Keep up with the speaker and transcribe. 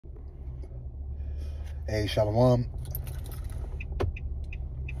Hey, Shalom.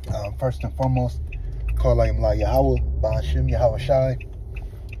 First and foremost, call Yahawah, Bahasham, Yahawashi,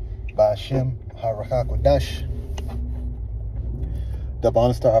 Bahasham, Harakakadash. The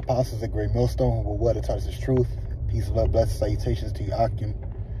honor star apostles, a great millstone who will wear the taught us truth. Peace, love, blessings, salutations to Yahakim.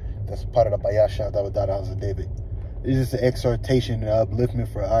 That's part of the Bahasham, that was the house of David. It's just an exhortation and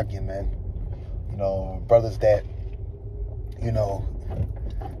upliftment for Akim, man. You know, brothers that, you know,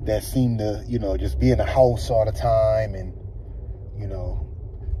 that seem to, you know, just be in the house all the time, and, you know,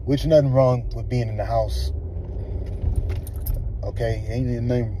 which nothing wrong with being in the house. Okay, ain't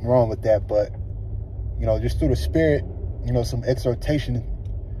nothing wrong with that, but, you know, just through the spirit, you know, some exhortation,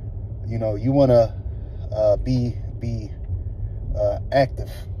 you know, you want to be active,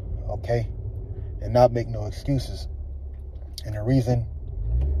 okay, and not make no excuses. And the reason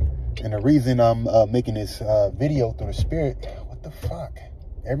I'm making this video through the spirit, what the fuck?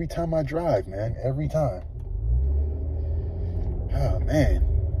 Every time I drive, man, every time. Oh man,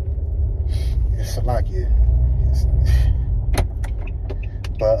 it's a lot, yeah.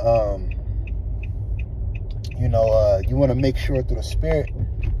 But you know, you want to make sure through the spirit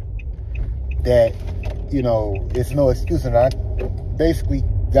that, you know, it's no excuse. And I basically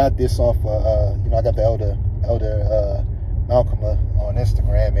got this off, you know, I got the elder Malcolm on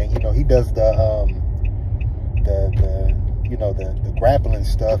Instagram, and, you know, he does the you know, the grappling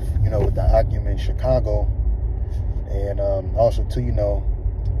stuff, you know, with the Akim in Chicago. And also too, you know,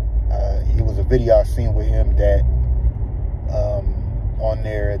 it was a video I seen with him that on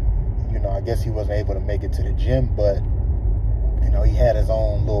there, you know, I guess he wasn't able to make it to the gym, but, you know, he had his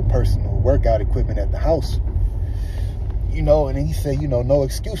own little personal workout equipment at the house, you know. And he said, you know, no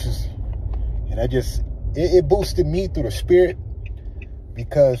excuses. And I just, it boosted me through the spirit,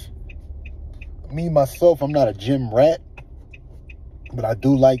 because me, myself, I'm not a gym rat, but I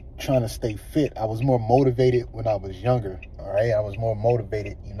do like trying to stay fit. I was more motivated when I was younger, all right? I was more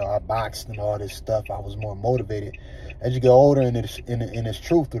motivated. You know, I boxed and all this stuff. I was more motivated. As you get older, and it's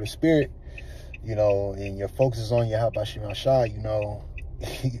truth through the spirit, you know, and your focus is on Yahawashi, you know,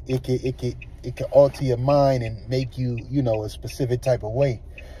 it can alter your mind and make you, you know, a specific type of way.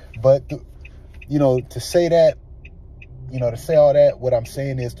 But, you know, to say that, you know, to say all that, what I'm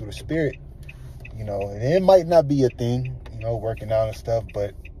saying is through the spirit, you know, and it might not be a thing, you know, working out and stuff,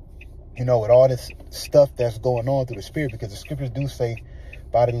 but, you know, with all this stuff that's going on through the spirit, because the scriptures do say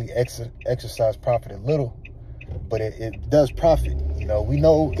bodily exercise profited little, but it does profit. You know, we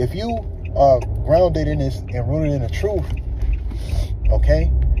know if you are grounded in this and rooted in the truth,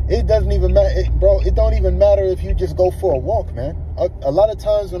 okay, it doesn't even matter, bro. It don't even matter if you just go for a walk, man. A lot of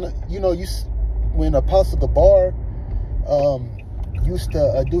times when, you know, when Apostle Gabar used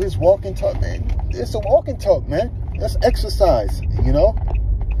to do his walking talk, man, it's a walking talk, man. That's exercise, you know.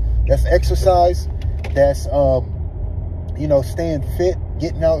 That's exercise. That's you know, staying fit,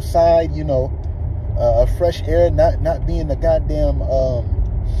 getting outside, you know, fresh air, not being the goddamn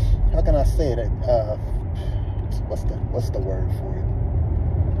how can I say that? What's the word for it?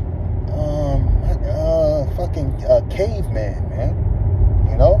 Fucking caveman, man.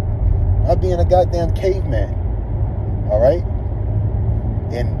 You know, not being a goddamn caveman. All right.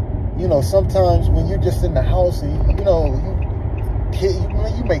 And, you know, sometimes when you're just in the house and, you know,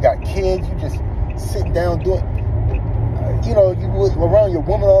 you may got kids, you just sitting down doing, you know, you would around your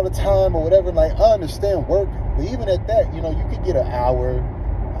woman all the time or whatever. Like, I understand work, but even at that, you know, you could get an hour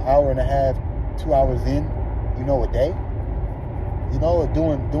and a half, 2 hours in, you know, a day, you know,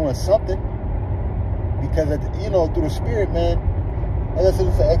 doing something. Because, you know, through the spirit, man, like I said,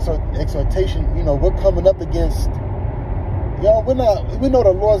 it's an exhortation. You know, we're coming up against, you know, we know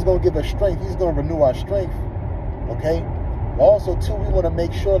the Lord's going to give us strength. He's going to renew our strength, okay? But also, too, we want to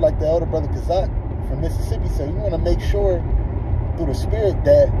make sure, like the elder brother Kazak from Mississippi said, we want to make sure through the spirit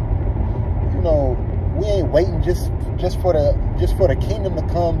that, you know, we ain't waiting just for the kingdom to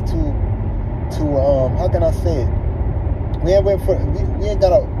come to how can I say it? We ain't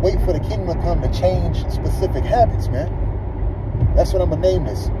gotta wait for the kingdom to come to change specific habits, man. That's what I'm gonna name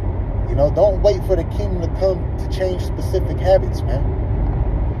this. You know, don't wait for the kingdom to come to change specific habits, man.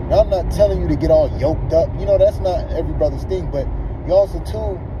 Now, I'm not telling you to get all yoked up. You know, that's not every brother's thing. But you also,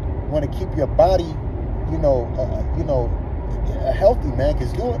 too, want to keep your body, you know, healthy, man.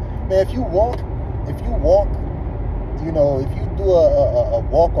 Because if you walk, you know, if you do a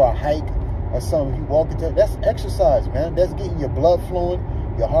walk or a hike or something, if you walk into, that's exercise, man. That's getting your blood flowing,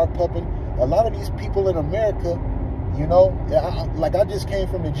 your heart pumping. A lot of these people in America, you know, like I just came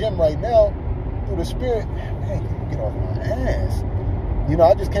from the gym right now through the spirit. Man, get off my ass. You know,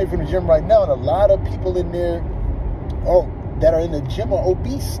 I just came from the gym right now, and a lot of people in there that are in the gym are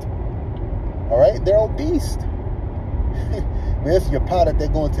obese. All right, they're obese. It's your part that they're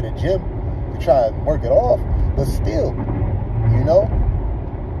going to the gym to try and work it off, but still, you know.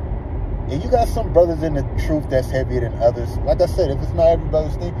 And you got some brothers in the truth that's heavier than others. Like I said, if it's not every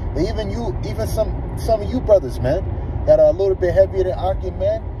brother's thing, but even some of you brothers, man, that are a little bit heavier than Aki,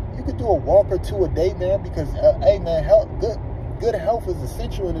 man, you could do a walk or two a day, man, because hey, man, good health is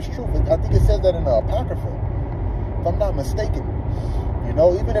essential in this truth. I think it says that in the Apocrypha, if I'm not mistaken. You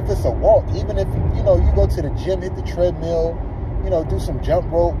know, even if it's a walk, even if, you know, you go to the gym, hit the treadmill, you know, do some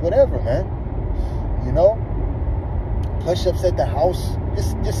jump rope, whatever, man. You know, push-ups at the house,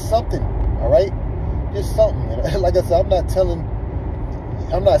 just something, all right? Just something. And like I said, I'm not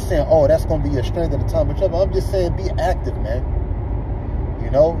saying, oh, that's going to be your strength at the time of trouble. I'm just saying be active, man.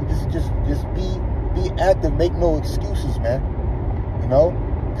 You know, just be active. Make no excuses, man. You know,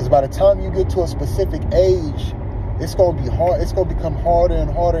 because by the time you get to a specific age, it's going to be hard. It's going to become harder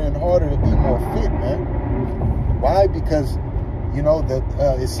and harder and harder to be more fit, man. Why? Because, you know,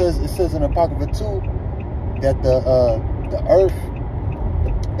 it says in Apocrypha 2 that the earth,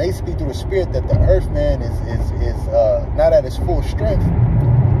 they speak through the spirit that the earth, man, is not at its full strength,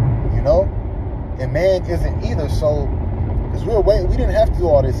 you know, and man isn't either. So, because we didn't have to do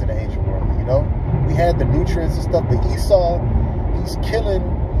all this in the ancient world, you know. We had the nutrients and stuff, but Esau, he's killing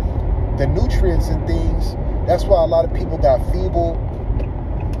the nutrients and things. That's why a lot of people got feeble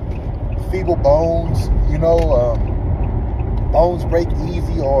bones, you know. Bones break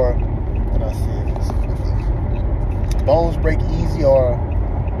easy, or what I say, bones break easy, or,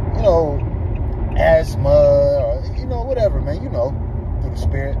 you know, asthma, or, you know, whatever, man, you know, through the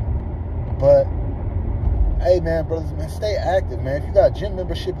spirit. But hey, man, brothers, man, stay active, man. If you got a gym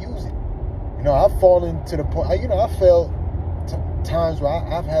membership, use it. You know, I've fallen to the point, you know, I felt times where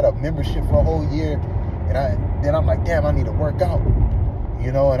I've had a membership for a whole year, and then I'm like, damn, I need to work out,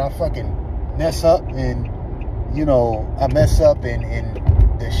 you know, and I fucking mess up, and, you know, and the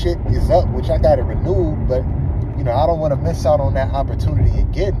shit is up, which I got to renew, but, you know, I don't want to miss out on that opportunity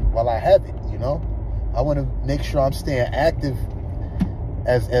again while I have it, you know. I want to make sure I'm staying active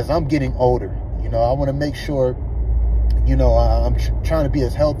as I'm getting older, you know. I want to make sure, you know, I'm trying to be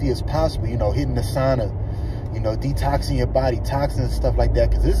as healthy as possible, you know, hitting the sauna, you know, detoxing your body, toxins and stuff like that,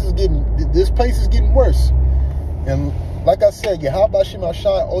 because this place is getting worse. And like I said, Yahawashi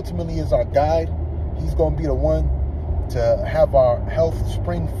ultimately is our guide. He's going to be the one to have our health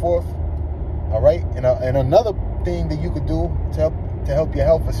spring forth, all right? And another thing that you could do to help your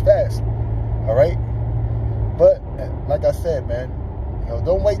health is fast, all right? But like I said, man, you know,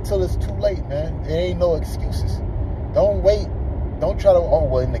 don't wait till it's too late, man. There ain't no excuses. Don't wait. Don't try to, oh,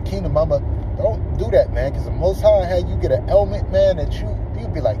 well, in the kingdom, don't do that, man, because the Most High had you get an ailment, man, that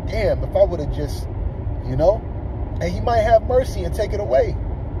you'd be like, damn, if I would have just, you know, and he might have mercy and take it away.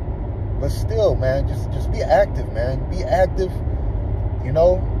 But still, man, just be active, man. Be active, you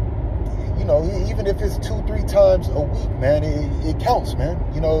know, even if it's 2-3 times a week, man, it counts, man.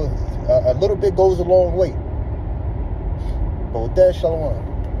 You know, a little bit goes a long way. But with that, shalom.